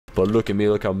But look at me,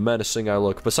 look how menacing I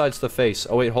look. Besides the face.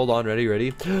 Oh wait, hold on, ready?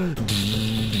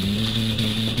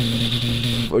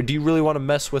 Or do you really want to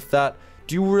mess with that?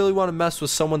 Do you really want to mess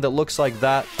with someone that looks like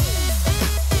that?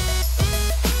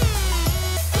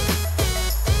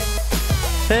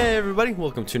 Hey everybody,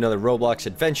 welcome to another Roblox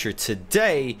adventure.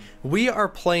 Today, we are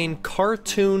playing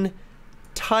Cartoon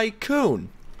Tycoon.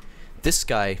 This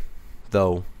guy,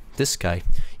 though,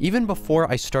 even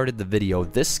before I started the video,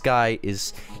 this guy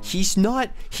is, I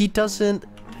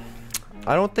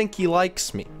don't think he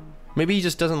likes me. Maybe he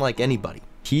just doesn't like anybody.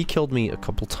 He killed me a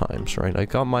couple times, right? I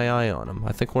got my eye on him.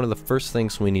 I think one of the first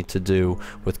things we need to do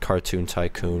with Cartoon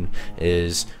Tycoon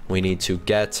is we need to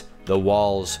get the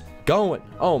walls going.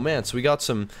 Oh man, so we got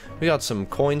some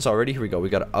coins already. Here we go. We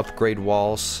gotta upgrade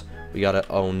walls. We gotta,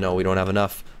 oh no, we don't have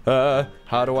enough.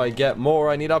 How do I get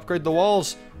more? I need to upgrade the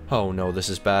walls. Oh no, this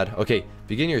is bad. Okay,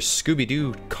 begin your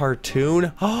Scooby-Doo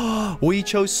cartoon. Oh, we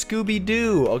chose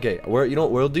Scooby-Doo. Okay,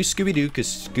 we'll do Scooby-Doo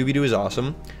because Scooby-Doo is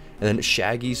awesome. And then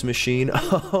Shaggy's machine.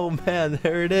 Oh man,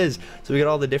 there it is. So we got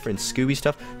all the different Scooby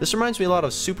stuff. This reminds me a lot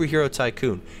of Superhero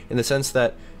Tycoon in the sense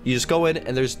that you just go in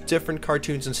and there's different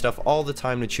cartoons and stuff all the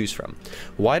time to choose from.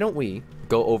 Why don't we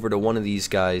go over to one of these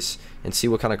guys and see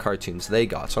what kind of cartoons they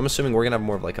got? So I'm assuming we're gonna have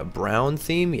more of like a brown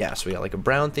theme. Yeah, so we got like a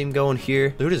brown theme going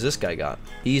here. Who does this guy got?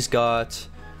 He's got,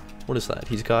 what is that?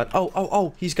 He's got,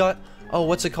 he's got, oh,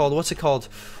 what's it called?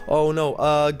 Oh no,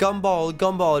 oh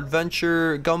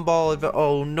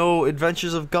no,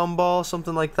 Adventures of Gumball,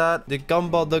 something like that. The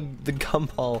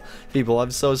Gumball people.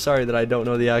 I'm so sorry that I don't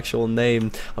know the actual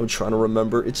name. I'm trying to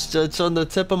remember. It's on the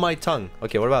tip of my tongue.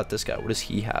 Okay, what about this guy? What does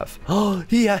he have? Oh,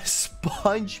 he has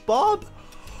SpongeBob?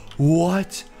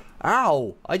 What?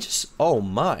 Ow, oh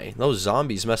my, those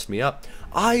zombies messed me up.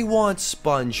 I want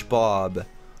SpongeBob.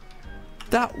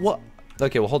 What?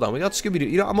 Okay, well, hold on. We got Scooby-Doo.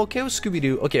 You know, I'm okay with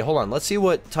Scooby-Doo. Okay, hold on. Let's see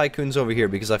what Tycoon's over here,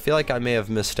 because I feel like I may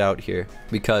have missed out here,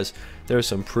 because there's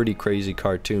some pretty crazy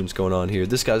cartoons going on here.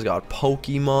 This guy's got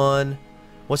Pokemon.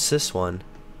 What's this one?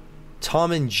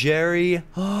 Tom and Jerry.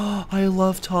 Oh, I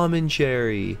love Tom and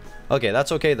Jerry. Okay,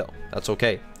 that's okay, though. That's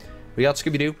okay. We got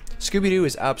Scooby-Doo. Scooby-Doo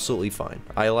is absolutely fine.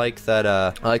 I like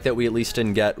that we at least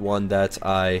didn't get one that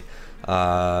I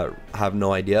have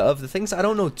no idea of. The things I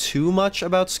don't know too much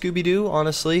about Scooby-Doo,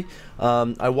 honestly.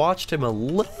 I watched him a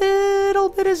little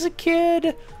bit as a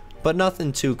kid, but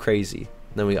nothing too crazy.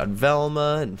 Then we got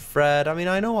Velma and Fred. I mean,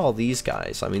 I know all these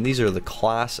guys. I mean, these are the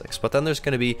classics. But then there's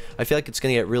going to be, I feel like it's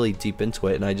going to get really deep into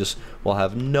it, and I just will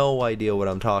have no idea what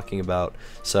I'm talking about.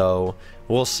 So,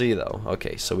 we'll see, though.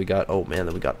 Okay, so we got, oh man,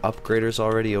 then we got upgraders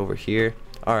already over here.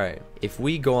 Alright, if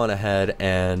we go on ahead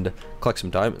and collect some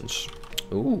diamonds.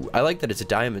 Ooh, I like that it's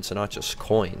diamonds and not just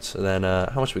coins. And then,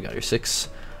 how much we got here?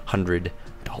 $600.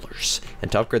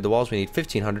 And to upgrade the walls, we need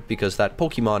 $1,500 because that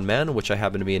Pokemon man, which I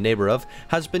happen to be a neighbor of,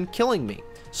 has been killing me.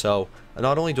 So,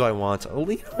 not only do I want, I want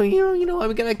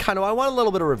a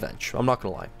little bit of revenge. I'm not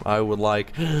gonna lie. I would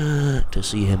like to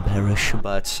see him perish,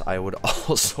 but I would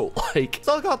also like...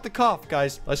 Still got the cough,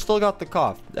 guys. I still got the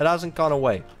cough. It hasn't gone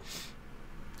away.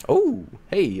 Oh,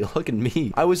 hey, look at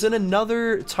me. I was in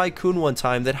another Tycoon one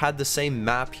time that had the same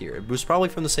map here. It was probably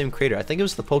from the same creator. I think it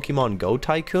was the Pokemon Go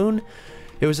Tycoon.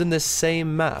 It was in this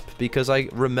same map because I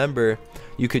remember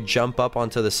you could jump up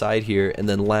onto the side here and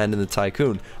then land in the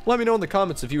Tycoon. Let me know in the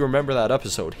comments if you remember that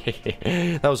episode.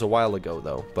 That was a while ago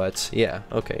though, but yeah,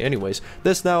 okay. Anyways,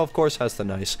 this now of course has the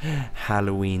nice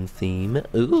Halloween theme.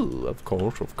 Ooh, of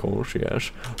course, yes.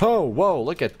 Oh, whoa,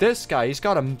 look at this guy. He's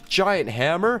got a giant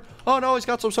hammer. Oh no, he's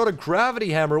got some sort of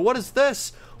gravity hammer. What is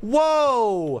this?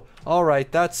 Whoa! All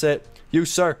right, that's it. You,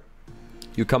 sir,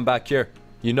 you come back here.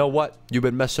 You know what? You've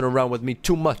been messing around with me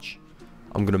too much.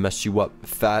 I'm gonna mess you up,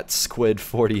 Fat Squid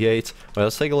 48. Well,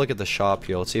 let's take a look at the shop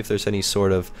here. Let's see if there's any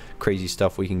sort of crazy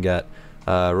stuff we can get.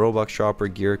 Robux shopper,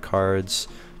 gear cards.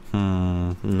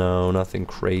 No, nothing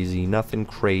crazy. Nothing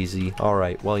crazy.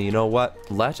 Alright, well, you know what?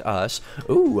 Let us...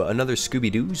 Ooh, another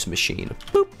Scooby-Doo's machine.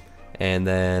 Boop. And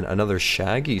then another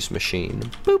Shaggy's machine.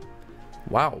 Boop.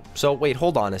 Wow. So, wait,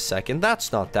 hold on a second.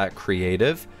 That's not that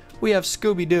creative. We have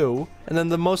Scooby-Doo, and then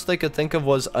the most they could think of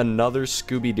was another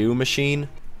Scooby-Doo machine.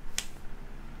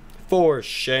 For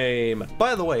shame.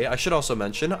 By the way, I should also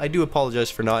mention, I do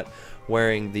apologize for not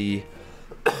wearing the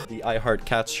I Heart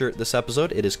Cats shirt this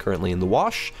episode. It is currently in the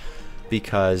wash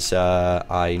because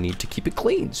I need to keep it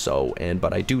clean.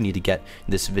 But I do need to get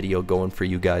this video going for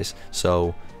you guys.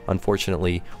 So,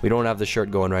 unfortunately, we don't have the shirt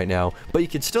going right now, but you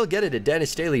can still get it at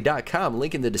DenisDaily.com.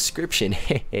 Link in the description.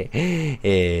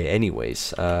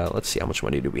 Anyways, let's see how much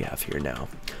money do we have here now.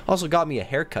 Also got me a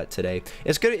haircut today.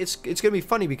 It's gonna be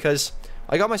funny because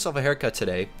I got myself a haircut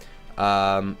today,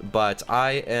 but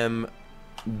I am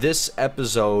this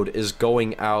episode is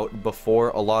going out before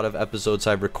a lot of episodes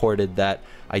I've recorded that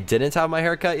I didn't have my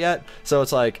haircut yet. So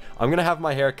it's like, I'm gonna have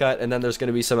my haircut, and then there's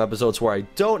gonna be some episodes where I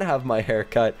don't have my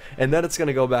haircut, and then it's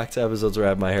gonna go back to episodes where I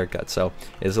have my haircut. So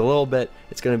it's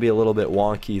gonna be a little bit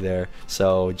wonky there.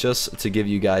 So just to give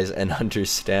you guys an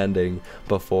understanding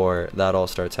before that all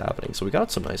starts happening. So we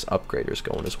got some nice upgraders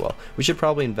going as well. We should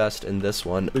probably invest in this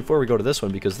one before we go to this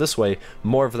one, because this way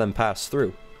more of them pass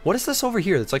through. What is this over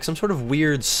here? It's like some sort of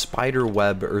weird spider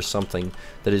web or something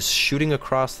that is shooting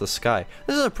across the sky.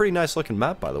 This is a pretty nice looking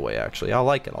map, by the way, actually. I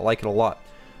like it. I like it a lot.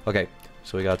 Okay,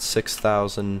 so we got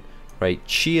 6,000, right,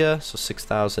 chia, so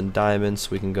 6,000 diamonds.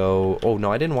 We can go... Oh,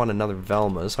 no, I didn't want another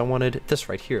Velma's. I wanted this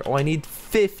right here. Oh, I need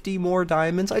 50 more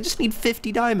diamonds. I just need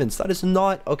 50 diamonds. That is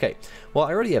not... Okay, well,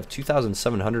 I already have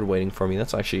 2,700 waiting for me.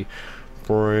 That's actually...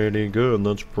 pretty good.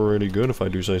 That's pretty good if I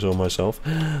do say so myself.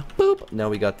 Boop. Now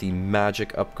we got the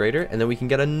magic upgrader, and then we can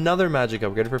get another magic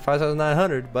upgrader for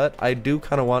 5,900, but I do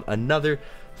kind of want another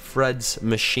Fred's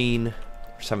machine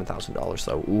for $7,000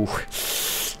 though. Ooh,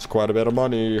 it's quite a bit of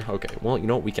money. Okay, well, you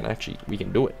know what, we can do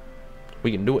it.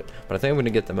 We can do it. But I think I'm going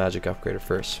to get the magic upgrader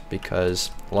first,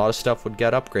 because a lot of stuff would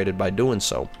get upgraded by doing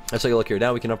so. Let's take a look here.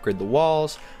 Now we can upgrade the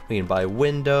walls, we can buy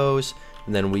windows,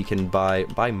 and then we can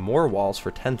buy more walls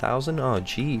for 10,000. Oh,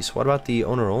 geez. What about the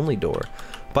owner-only door?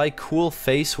 Buy cool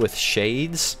face with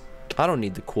shades. I don't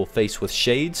need the cool face with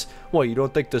shades. What, you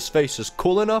don't think this face is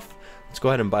cool enough? Let's go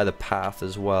ahead and buy the path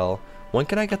as well. When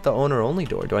can I get the owner-only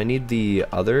door? Do I need the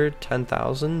other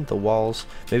 10,000? The walls?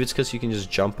 Maybe it's because you can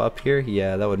just jump up here?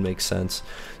 Yeah, that would make sense.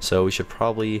 So we should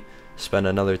probably spend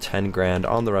another 10 grand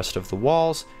on the rest of the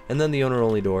walls, and then the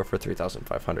owner-only door for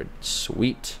 3,500.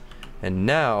 Sweet. And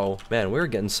now, man, we're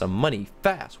getting some money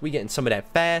fast. We're getting some of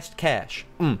that fast cash.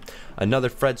 Another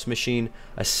Fred's machine,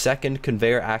 a second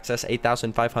conveyor access,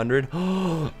 8,500.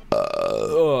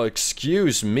 Oh,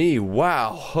 excuse me.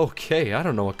 Wow. Okay, I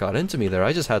don't know what got into me there.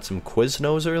 I just had some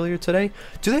Quiznos earlier today.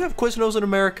 Do they have Quiznos in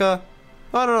America?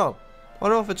 I don't know. I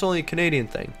don't know if it's only a Canadian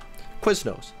thing.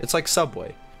 Quiznos. It's like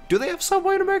Subway. Do they have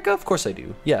Subway in America? Of course they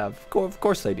do. Yeah, of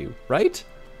course they do. Right?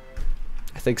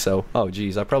 I think so. Oh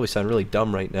geez, I probably sound really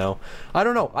dumb right now. I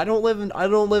don't know. I don't live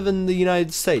in the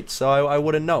United States, so I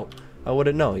wouldn't know. I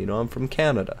wouldn't know. You know, I'm from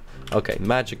Canada. Okay,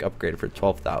 magic upgrader for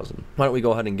 12,000. Why don't we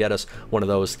go ahead and get us one of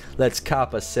those? Let's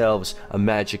cop ourselves a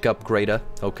magic upgrader.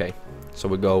 Okay, so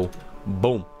we go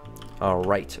boom. All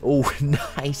right. Oh,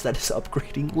 nice. That is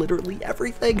upgrading literally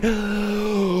everything.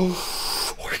 We're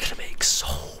gonna make so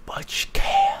much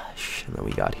cash. And then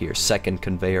we got here second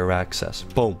conveyor access.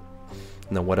 Boom.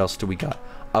 And then what else do we got?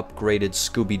 Upgraded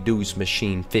Scooby-Doo's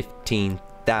machine,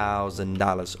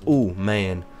 $15,000. Ooh,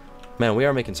 man. Man, we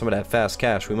are making some of that fast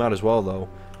cash. We might as well, though.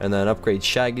 And then upgrade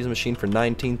Shaggy's machine for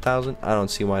 19,000. I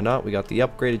don't see why not. We got the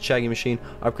upgraded Shaggy machine,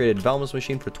 upgraded Velma's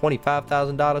machine for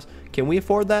 $25,000. Can we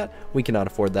afford that? We cannot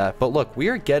afford that. But look, we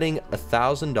are getting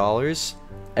 $1,000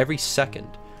 every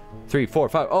second. 3, 4,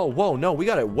 5. Oh, whoa, no, we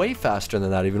got it way faster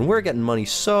than that even. We're getting money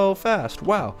so fast.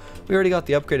 Wow. We already got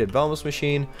the upgraded Velma's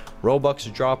machine, Robux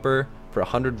dropper for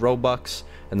 100 Robux,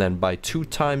 and then by 2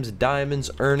 times diamonds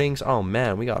earnings. Oh,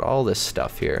 man, we got all this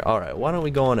stuff here. All right, why don't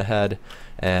we go on ahead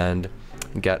and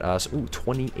get us,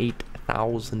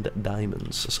 28,000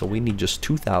 diamonds. So we need just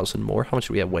 2,000 more. How much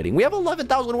do we have waiting? We have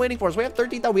 11,000 waiting for us. We have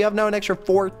 13,000. We have now an extra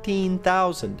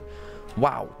 14,000.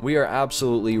 Wow, we are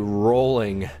absolutely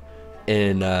rolling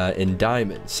in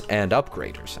diamonds and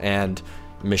upgraders and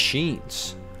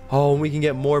machines. Oh, we can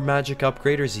get more magic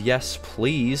upgraders. Yes,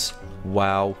 please.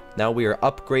 Wow. Now we are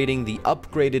upgrading the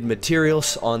upgraded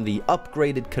materials on the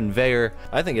upgraded conveyor.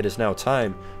 I think it is now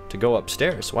time to go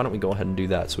upstairs. Why don't we go ahead and do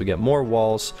that? So we get more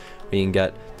walls. We can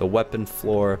get the weapon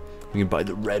floor. We can buy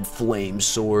the red flame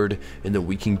sword, and then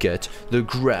we can get the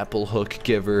grapple hook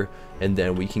giver, and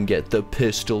then we can get the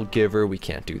pistol giver. We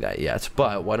can't do that yet,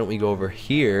 but why don't we go over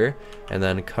here and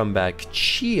then come back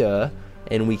chia,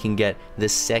 and we can get the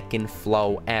second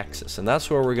flow access, and that's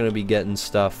where we're going to be getting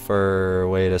stuff for,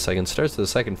 wait a second, starts to the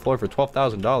second floor for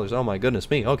 $12,000. Oh my goodness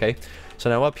me. Okay, so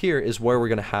now up here is where we're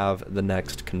going to have the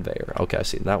next conveyor. Okay, I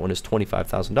see. That one is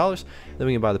 $25,000. Then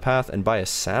we can buy the path and buy a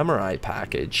samurai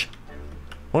package.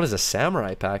 What is a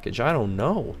samurai package? I don't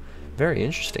know. Very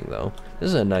interesting, though. This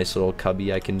is a nice little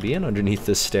cubby I can be in underneath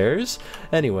the stairs.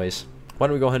 Anyways, why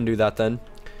don't we go ahead and do that then?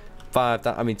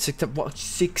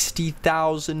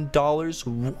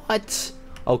 $60,000? What?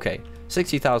 Okay,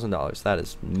 $60,000. That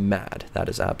is mad. That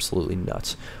is absolutely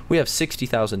nuts. We have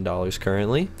 $60,000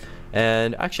 currently.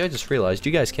 And actually, I just realized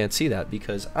you guys can't see that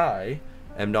because I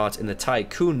am not in the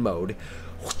Tycoon mode.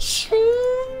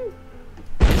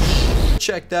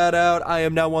 Check that out. I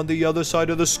am now on the other side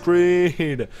of the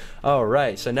screen. All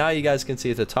right, so now you guys can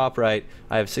see at the top right,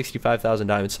 I have 65,000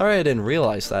 diamonds. Sorry I didn't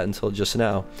realize that until just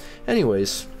now.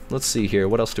 Anyways, let's see here.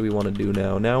 What else do we want to do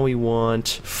now? Now we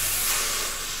want...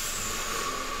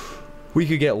 We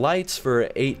could get lights for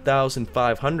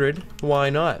 8,500.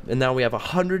 Why not? And now we have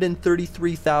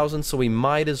 133,000, so we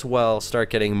might as well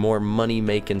start getting more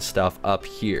money-making stuff up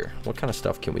here. What kind of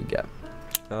stuff can we get?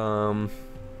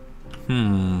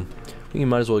 We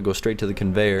might as well go straight to the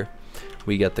conveyor.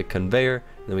 We get the conveyor,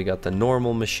 then we got the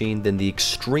normal machine, then the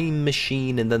extreme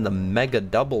machine, and then the mega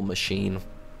double machine.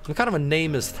 What kind of a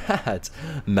name is that?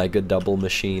 Mega double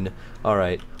machine.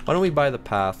 Alright, why don't we buy the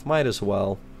path? Might as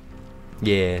well.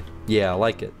 Yeah, I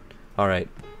like it. Alright,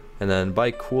 and then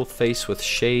buy cool face with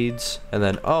shades, and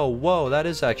then, oh, whoa, that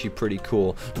is actually pretty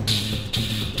cool.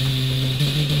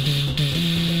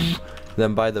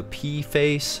 Then buy the P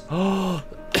face. Oh,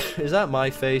 is that my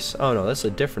face? Oh no, that's a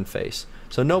different face.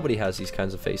 So nobody has these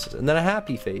kinds of faces. And then a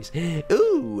happy face.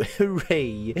 Ooh,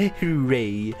 hooray,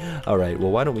 hooray. Alright,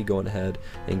 well, why don't we go ahead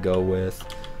and go with...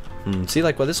 see,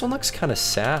 like, well, this one looks kind of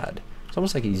sad. It's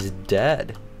almost like he's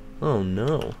dead. Oh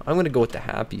no. I'm gonna go with the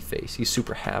happy face. He's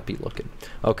super happy looking.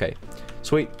 Okay,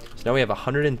 sweet. So now we have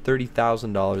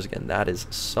 $130,000 again. That is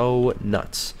so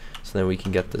nuts. So then we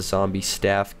can get the zombie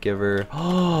staff giver.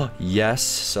 Oh, yes.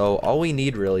 So all we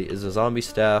need really is a zombie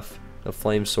staff, a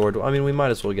flame sword. I mean, we might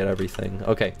as well get everything.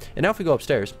 Okay, and now if we go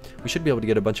upstairs, we should be able to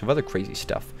get a bunch of other crazy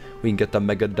stuff. We can get the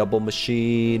mega double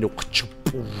machine.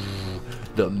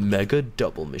 The mega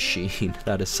double machine.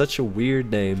 That is such a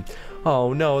weird name.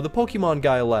 Oh no, the Pokemon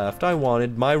guy left. I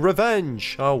wanted my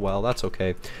revenge. Oh well, that's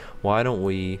okay. Why don't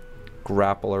we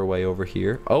grapple our way over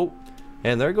here? Oh,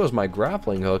 and there goes my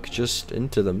grappling hook just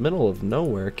into the middle of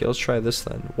nowhere. Okay, let's try this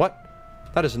then. What?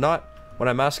 That is not what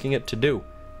I'm asking it to do.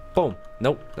 Boom.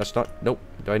 Nope, that's not. Nope.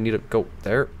 Do I need to go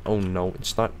there? Oh no,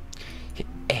 it's not.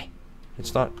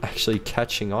 It's not actually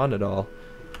catching on at all.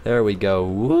 There we go.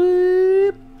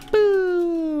 Whoop.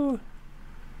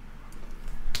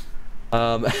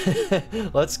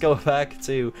 Let's go back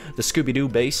to the Scooby-Doo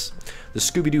base, the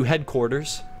Scooby-Doo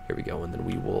headquarters. Here we go, and then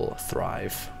we will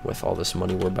thrive with all this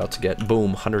money we're about to get.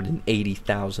 Boom,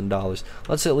 $180,000.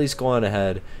 Let's at least go on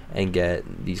ahead and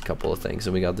get these couple of things.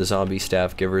 And we got the zombie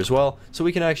staff giver as well, so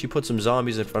we can actually put some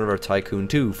zombies in front of our Tycoon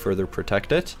to further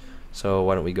protect it. So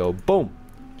why don't we go boom,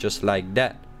 just like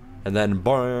that. And then,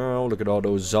 boom, look at all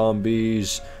those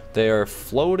zombies. They are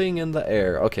floating in the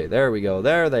air. Okay, there we go.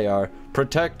 There they are.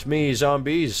 Protect me,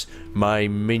 zombies, my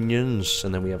minions.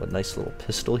 And then we have a nice little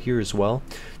pistol here as well.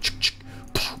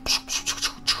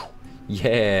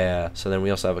 Yeah. So then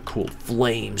we also have a cool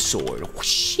flame sword.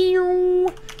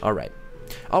 Alright.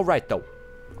 Alright, though.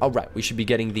 Alright, we should be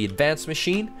getting the advanced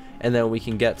machine. And then we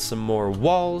can get some more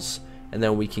walls. And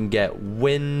then we can get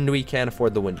we can't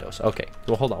afford the windows. Okay,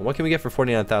 well, hold on. What can we get for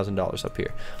 $49,000 up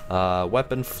here?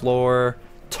 Weapon floor,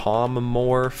 Tom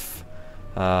morph,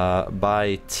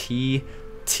 buy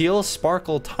teal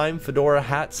sparkle time fedora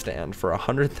hat stand for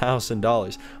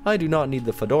 $100,000. I do not need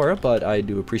the fedora, but I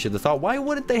do appreciate the thought. Why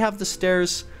wouldn't they have the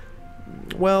stairs?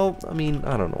 Well, I mean,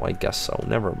 I don't know. I guess so.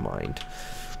 Never mind.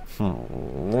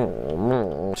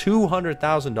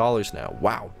 $200,000 now.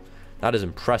 Wow. That is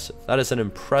impressive. That is an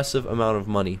impressive amount of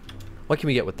money. What can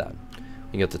we get with that?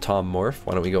 We get the Tom morph.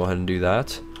 Why don't we go ahead and do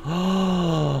that?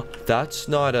 Oh, that's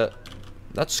not a...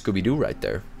 That's Scooby-Doo right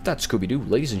there. That's Scooby-Doo.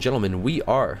 Ladies and gentlemen, we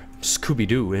are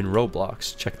Scooby-Doo in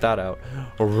Roblox. Check that out.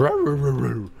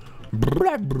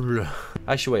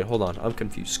 Actually, wait, hold on. I'm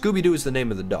confused. Scooby-Doo is the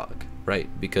name of the dog, right?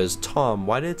 Because Tom...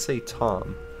 Why did it say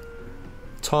Tom?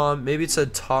 Tom... Maybe it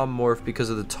said Tom morph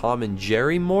because of the Tom and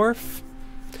Jerry morph?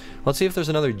 Let's see if there's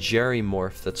another Jerry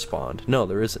morph that spawned. No,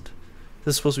 there isn't.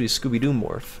 This is supposed to be a Scooby-Doo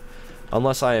morph.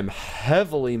 Unless I am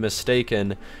heavily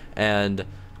mistaken and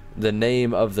the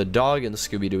name of the dog in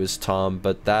Scooby-Doo is Tom,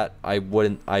 but that I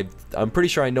wouldn't... I'm pretty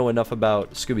sure I know enough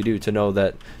about Scooby-Doo to know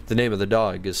that the name of the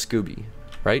dog is Scooby.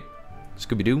 Right?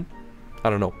 Scooby-Doo?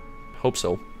 I don't know. Hope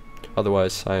so.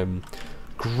 Otherwise, I am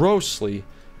grossly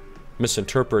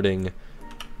misinterpreting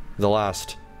the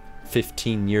last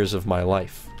 15 years of my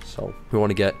life. So, we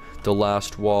want to get the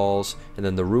last walls, and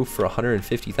then the roof for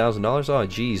 $150,000. Oh,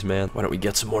 geez, man. Why don't we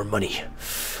get some more money?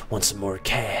 Want some more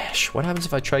cash? What happens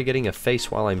if I try getting a face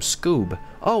while I'm Scoob?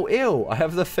 Oh, ew! I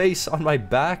have the face on my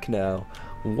back now.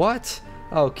 What?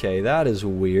 Okay, that is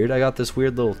weird. I got this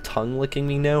weird little tongue licking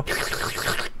me now.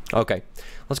 Okay,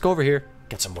 let's go over here.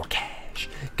 Get some more cash.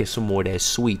 Get some more of that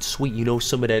sweet, you know,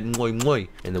 some of that moi moi.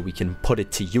 And then we can put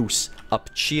it to use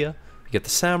up here. Get the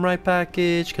samurai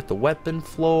package, get the weapon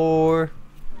floor.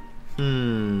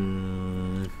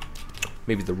 Maybe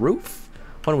the roof?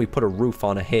 Why don't we put a roof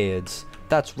on our heads?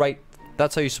 That's right.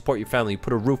 That's how you support your family. You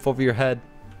put a roof over your head,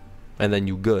 and then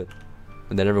you good.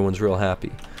 And then everyone's real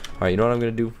happy. Alright, you know what I'm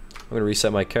going to do? I'm going to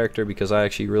reset my character because I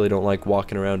actually really don't like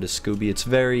walking around as Scooby. It's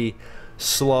very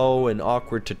slow and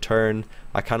awkward to turn.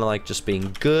 I kind of like just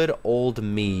being good old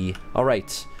me.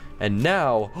 Alright. And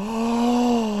now,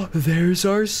 oh, there's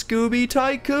our Scooby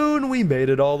Tycoon. We made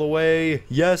it all the way.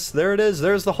 Yes, there it is.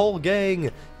 There's the whole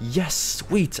gang. Yes,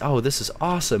 sweet. Oh, this is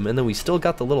awesome. And then we still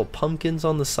got the little pumpkins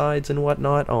on the sides and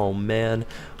whatnot. Oh, man.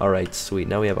 All right, sweet.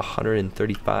 Now we have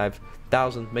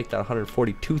 135,000. Make that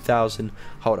 142,000.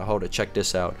 Hold on. Check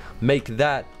this out. Make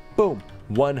that, boom,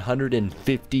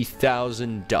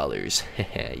 $150,000.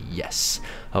 Yes.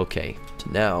 Okay. So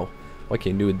now, what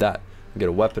can you do with that? Get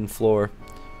a weapon floor.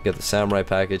 Get the samurai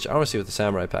package. I want to see what the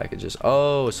samurai package is.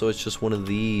 Oh, so it's just one of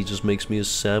these. Just makes me a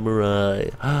samurai.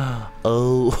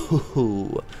 Oh.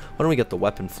 Why don't we get the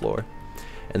weapon floor?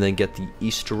 And then get the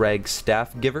Easter egg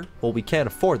staff giver? Well, we can't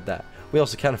afford that. We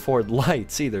also can't afford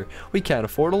lights either. We can't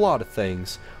afford a lot of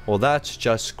things. Well, that's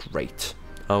just great.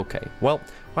 Okay. Well,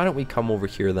 why don't we come over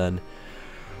here then?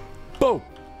 Boom.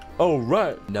 All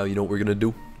right. Now you know what we're going to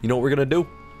do? You know what we're going to do?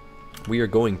 We are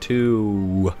going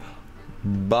to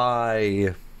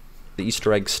buy... The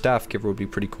Easter egg staff giver would be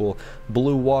pretty cool.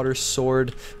 Blue water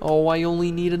sword. Oh, I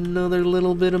only need another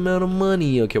little bit amount of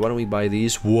money. Okay, why don't we buy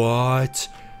these? What?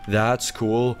 That's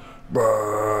cool.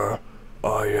 Brr,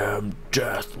 I am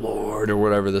Death Lord, or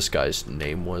whatever this guy's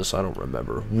name was. I don't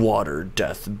remember. Water,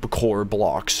 death, core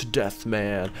blocks, death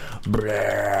man.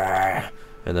 Brr.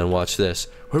 And then watch this.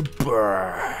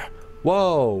 Brr.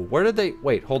 Whoa, where did they...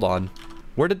 Wait, hold on.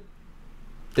 Where did...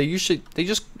 They usually... They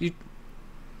just...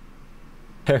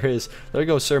 There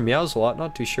goes Sir Meowsalot.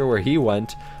 Not too sure where he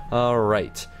went.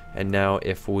 Alright. And now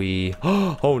if we...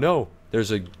 Oh no!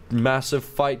 There's a massive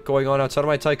fight going on outside of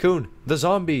my Tycoon. The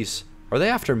zombies. Are they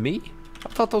after me? I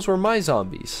thought those were my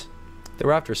zombies. They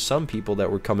were after some people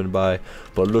that were coming by.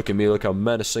 But look at me. Look how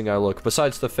menacing I look.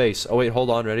 Besides the face. Oh wait, hold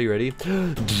on. Ready?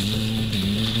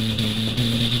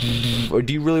 Or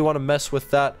do you really want to mess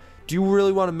with that? Do you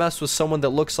really want to mess with someone that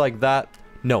looks like that?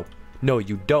 No. No,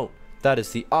 you don't. That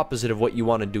is the opposite of what you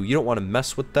want to do. You don't want to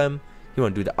mess with them. You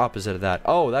want to do the opposite of that.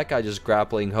 Oh, that guy just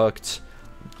grappling hooked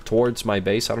towards my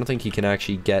base. I don't think he can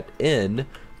actually get in.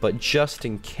 But just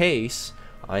in case,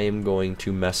 I am going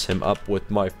to mess him up with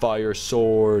my fire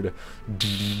sword.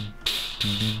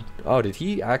 Oh, did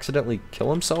he accidentally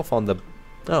kill himself on the...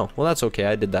 Oh, well, that's okay.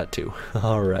 I did that too.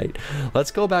 All right.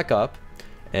 Let's go back up.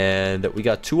 And we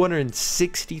got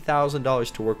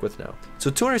 $260,000 to work with now. So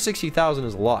 $260,000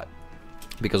 is a lot.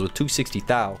 Because with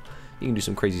 260,000, you can do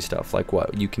some crazy stuff. Like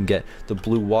what? You can get the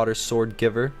blue water sword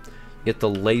giver. Get the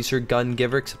laser gun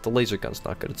giver. Except the laser gun's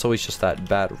not good. It's always just that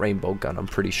bad rainbow gun, I'm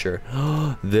pretty sure.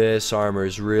 This armor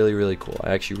is really, really cool.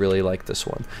 I actually really like this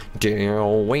one.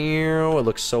 It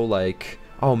looks so like...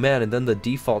 Oh man, and then the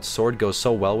default sword goes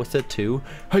so well with it too.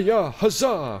 Hiya,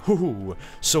 huzzah, hoo,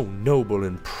 so noble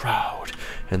and proud.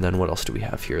 And then what else do we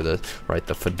have here? The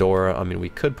fedora. I mean, we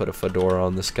could put a fedora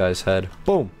on this guy's head.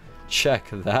 Boom. Check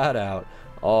that out.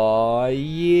 Oh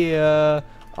yeah.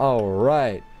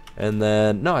 Alright. And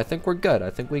then, no, I think we're good. I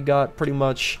think we got pretty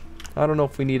much, I don't know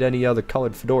if we need any other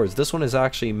colored fedoras. This one is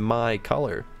actually my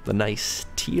color. The nice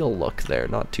teal look there.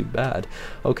 Not too bad.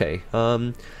 Okay.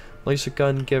 Laser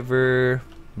gun giver.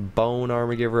 Bone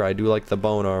armor giver. I do like the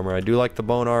bone armor. I do like the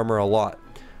bone armor a lot.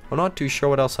 I'm not too sure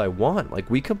what else I want. Like,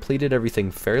 we completed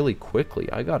everything fairly quickly.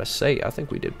 I gotta say, I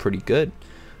think we did pretty good.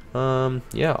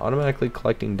 Yeah, automatically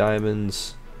collecting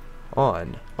diamonds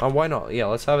on. Why not? Yeah,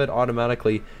 let's have it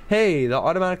automatically. Hey, the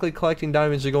automatically collecting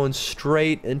diamonds are going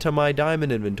straight into my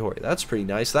diamond inventory. That's pretty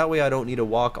nice. That way I don't need to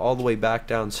walk all the way back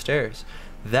downstairs.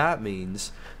 That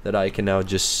means that I can now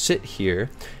just sit here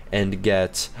and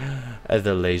get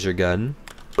the laser gun.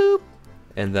 Boop.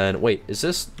 And then, wait, this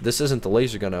isn't the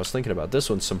laser gun I was thinking about. This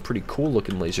one's some pretty cool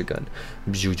looking laser gun.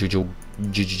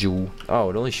 Oh,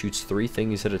 it only shoots 3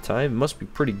 things at a time. It must be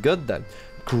pretty good then.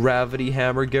 Gravity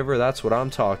hammer giver, that's what I'm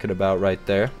talking about right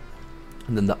there.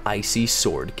 And then the icy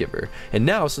sword giver. And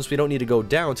now, since we don't need to go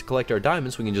down to collect our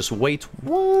diamonds, we can just wait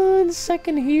 1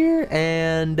 second here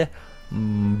and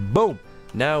boom.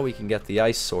 Now we can get the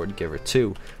ice sword giver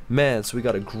too. Man, so we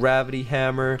got a gravity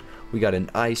hammer. We got an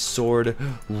ice sword.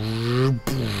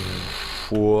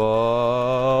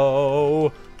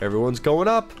 Whoa. Everyone's going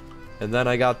up. And then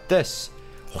I got this.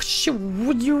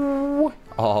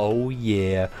 Oh,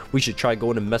 yeah. We should try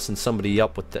going and messing somebody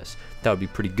up with this. That would be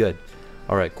pretty good.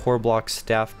 Alright, core block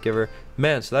staff giver.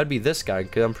 Man, so that'd be this guy.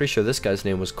 Because I'm pretty sure this guy's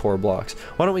name was Core Blocks.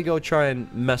 Why don't we go try and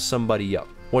mess somebody up?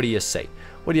 What do you say?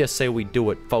 What do you say we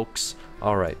do it, folks?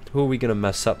 Alright, who are we going to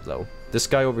mess up, though? this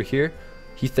guy over here,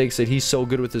 he thinks that he's so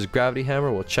good with his gravity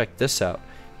hammer. Well, check this out.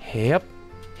 Yep.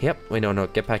 Wait, no,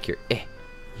 get back here.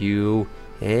 Yeah.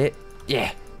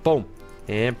 Boom.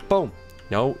 And boom.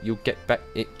 No, you get back.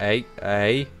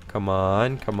 Hey. Come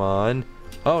on.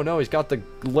 Oh, no, he's got the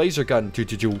laser gun.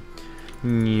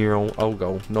 Oh,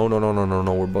 go.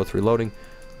 No. We're both reloading.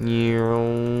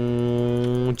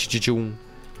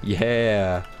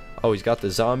 Yeah. Oh, he's got the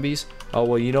zombies. Oh,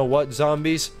 well, you know what,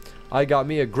 zombies? I got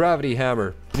me a gravity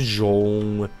hammer.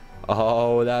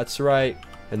 Oh, that's right.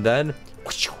 And then...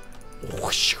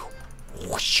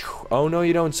 Oh, no,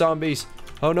 you don't, zombies.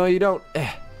 Oh, no, you don't.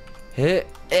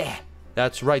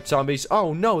 That's right, zombies.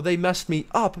 Oh, no, they messed me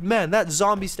up. Man, that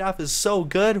zombie staff is so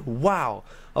good. Wow.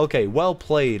 Okay, well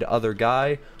played, other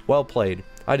guy. Well played.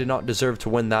 I did not deserve to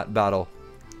win that battle.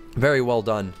 Very well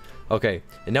done. Okay,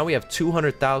 and now we have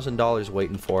 $200,000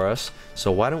 waiting for us. So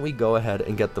why don't we go ahead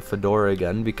and get the fedora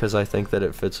again, because I think that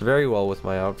it fits very well with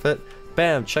my outfit.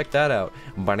 Bam, check that out.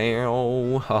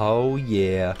 Oh,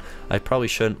 yeah. I probably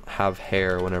shouldn't have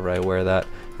hair whenever I wear that.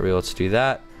 Let's do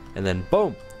that. And then,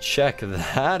 boom, check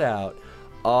that out.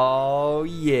 Oh,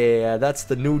 yeah. That's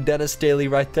the new Denis Daily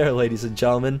right there, ladies and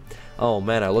gentlemen. Oh,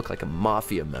 man, I look like a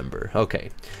mafia member.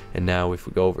 Okay, and now if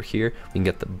we go over here, we can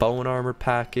get the bone armor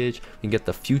package. We can get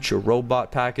the future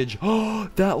robot package.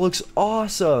 Oh, that looks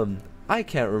awesome. I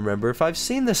can't remember if I've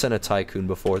seen this in a Tycoon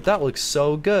before. That looks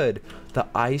so good. The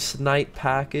Ice Knight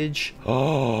package.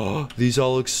 Oh, these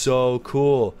all look so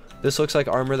cool. This looks like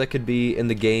armor that could be in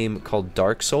the game called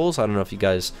Dark Souls. I don't know if you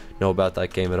guys know about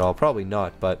that game at all. Probably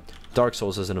not, but Dark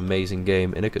Souls is an amazing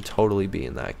game, and it could totally be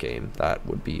in that game. That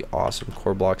would be awesome.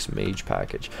 Core Blocks Mage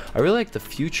package. I really like the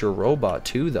future robot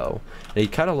too, though. And he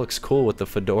kind of looks cool with the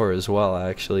fedora as well,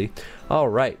 actually. All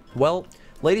right. Well,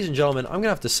 ladies and gentlemen, I'm going to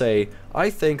have to say, I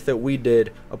think that we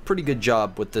did a pretty good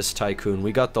job with this Tycoon.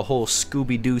 We got the whole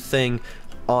Scooby-Doo thing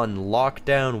on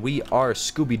lockdown. We are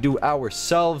Scooby-Doo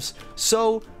ourselves.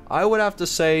 So, I would have to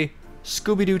say,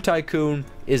 Scooby-Doo Tycoon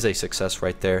is a success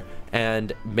right there.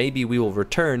 And maybe we will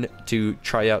return to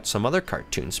try out some other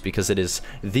cartoons, because it is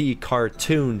the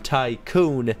Cartoon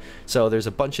Tycoon. So there's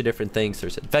a bunch of different things.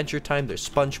 There's Adventure Time, there's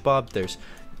SpongeBob, there's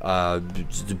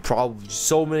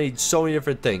so many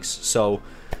different things. So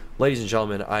ladies and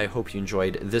gentlemen, I hope you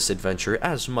enjoyed this adventure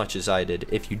as much as I did.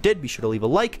 If you did, be sure to leave a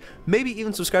like, maybe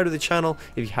even subscribe to the channel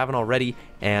if you haven't already,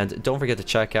 and don't forget to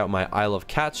check out my I Love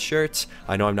Cats shirt.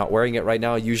 I know I'm not wearing it right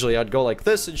now. Usually I'd go like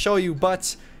this and show you,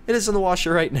 but it is in the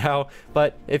washer right now.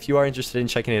 But if you are interested in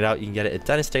checking it out, you can get it at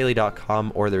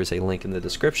DenisDaily.com, or there's a link in the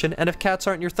description. And if cats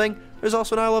aren't your thing, there's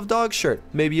also an I Love Dogs shirt.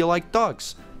 Maybe you like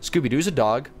dogs. Scooby-Doo's a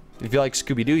dog. If you like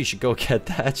Scooby-Doo, you should go get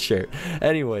that shirt.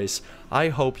 Anyways, I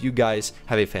hope you guys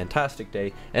have a fantastic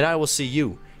day, and I will see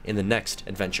you in the next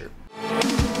adventure.